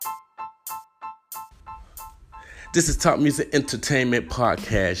This is Top Music Entertainment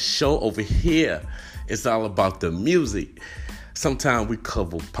Podcast show. Over here, it's all about the music. Sometimes we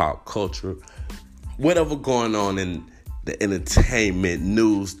cover pop culture, whatever going on in the entertainment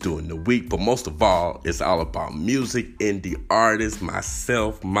news during the week. But most of all, it's all about music, indie artists,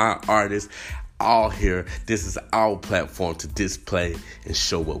 myself, my artists, all here. This is our platform to display and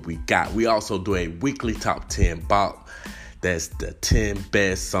show what we got. We also do a weekly top 10 bop. That's the 10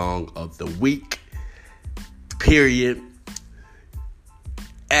 best song of the week, period.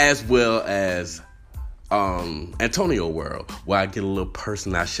 As well as Antonio World, where I get a little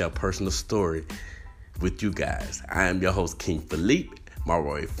personal, I share a personal story with you guys. I am your host, King Philippe, my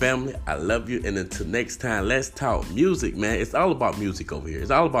royal family. I love you. And until next time, let's talk music, man. It's all about music over here. It's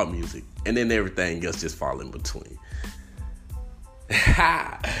all about music. And then everything else just fall in between.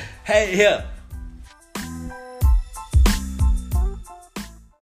 Hey, here.